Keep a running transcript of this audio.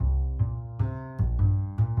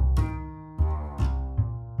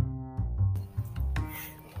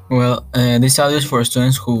This audio is for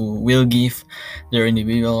students who will give their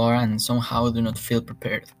individual aura and somehow do not feel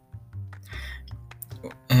prepared.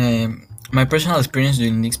 My personal experience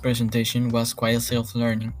during this presentation was quite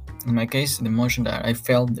self-learning. In my case, the emotion that I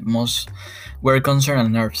felt the most were concern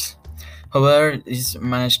and nerves. However, this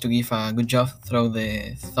managed to give a good job through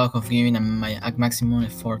the thought of giving my maximum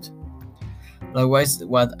effort. Likewise,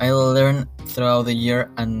 what I learned throughout the year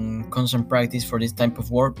and constant practice for this type of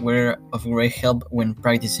work were of great help when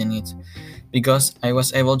practicing it, because I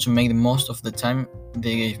was able to make the most of the time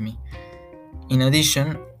they gave me. In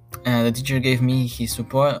addition, the teacher gave me his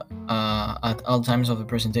support at all times of the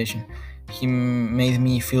presentation. He made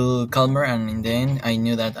me feel calmer, and in the end, I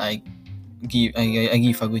knew that I give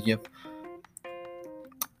a good job.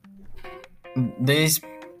 Days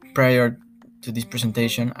prior to this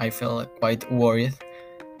presentation, I felt quite worried.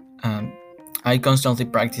 Um, I constantly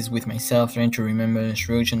practiced with myself, trying to remember the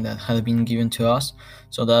instruction that had been given to us,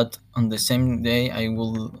 so that on the same day I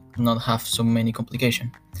will not have so many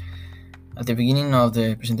complications. At the beginning of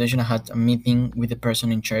the presentation, I had a meeting with the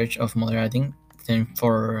person in charge of moderating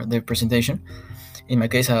for the presentation. In my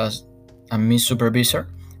case, as a Miss Supervisor,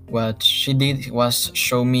 what she did was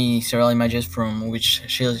show me several images from which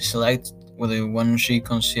she selected the one she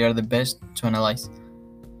considered the best to analyze.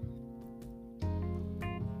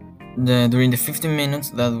 During the 15 minutes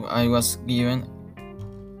that I was given,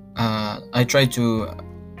 I tried to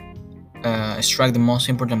extract the most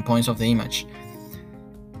important points of the image.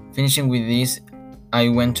 Finishing with this, I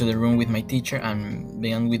went to the room with my teacher and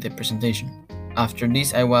began with the presentation. After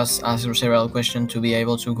this, I was asked several questions to be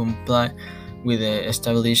able to comply with the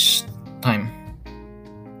established time.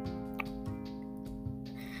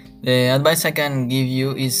 The advice I can give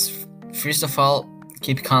you is, first of all,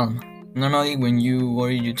 keep calm. Normally, when you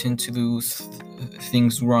worry, you tend to do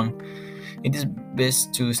things wrong. It is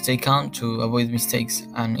best to stay calm to avoid mistakes,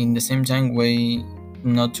 and in the same time, way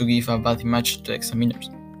not to give a bad image to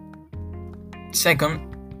examiners. Second,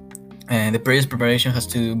 the previous preparation has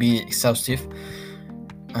to be exhaustive.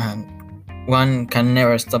 One can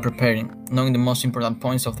never stop preparing. Knowing the most important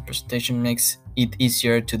points of the presentation makes it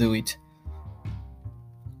easier to do it.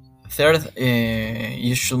 Third,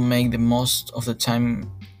 you should make the most of the time.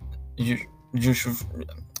 You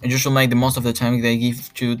should make the most of the time they give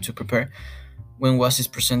you to prepare. When what is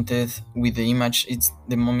presented with the image, it's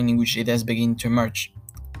the moment in which ideas begin to emerge.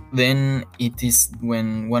 Then it is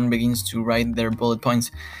when one begins to write their bullet points.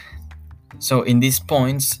 So in these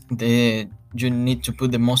points, you need to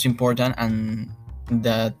put the most important and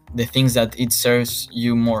the things that it serves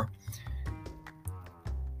you more.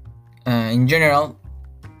 In general,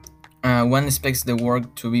 one expects the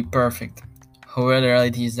work to be perfect. However, the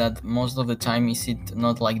reality is that most of the time is it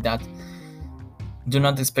not like that. Do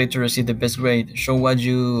not expect to receive the best grade. Show what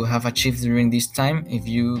you have achieved during this time. If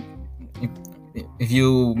you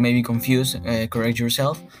may be confused, correct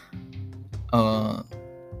yourself. No,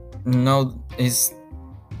 is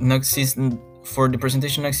no exist for the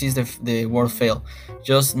presentation. Exists the word fail,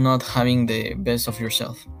 just not having the best of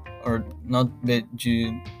yourself, or not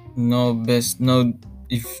you no best no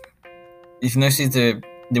if no exists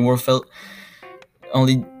the word fail,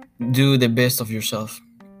 only do the best of yourself.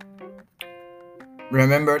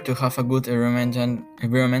 Remember to have a good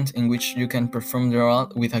environment in which you can perform the role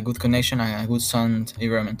with a good connection and a good sound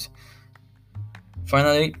environment.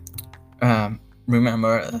 Finally,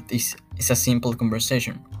 remember that this is a simple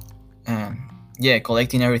conversation.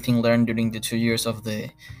 Collecting everything learned during the 2 years of the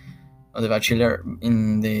bachelor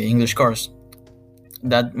in the English course.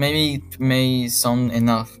 That maybe may sound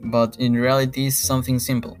enough, but in reality, it's something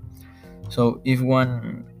simple. So if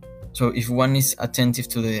one is attentive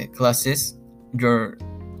to the classes, you're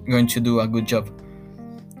going to do a good job.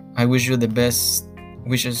 I wish you the best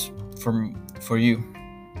wishes for you.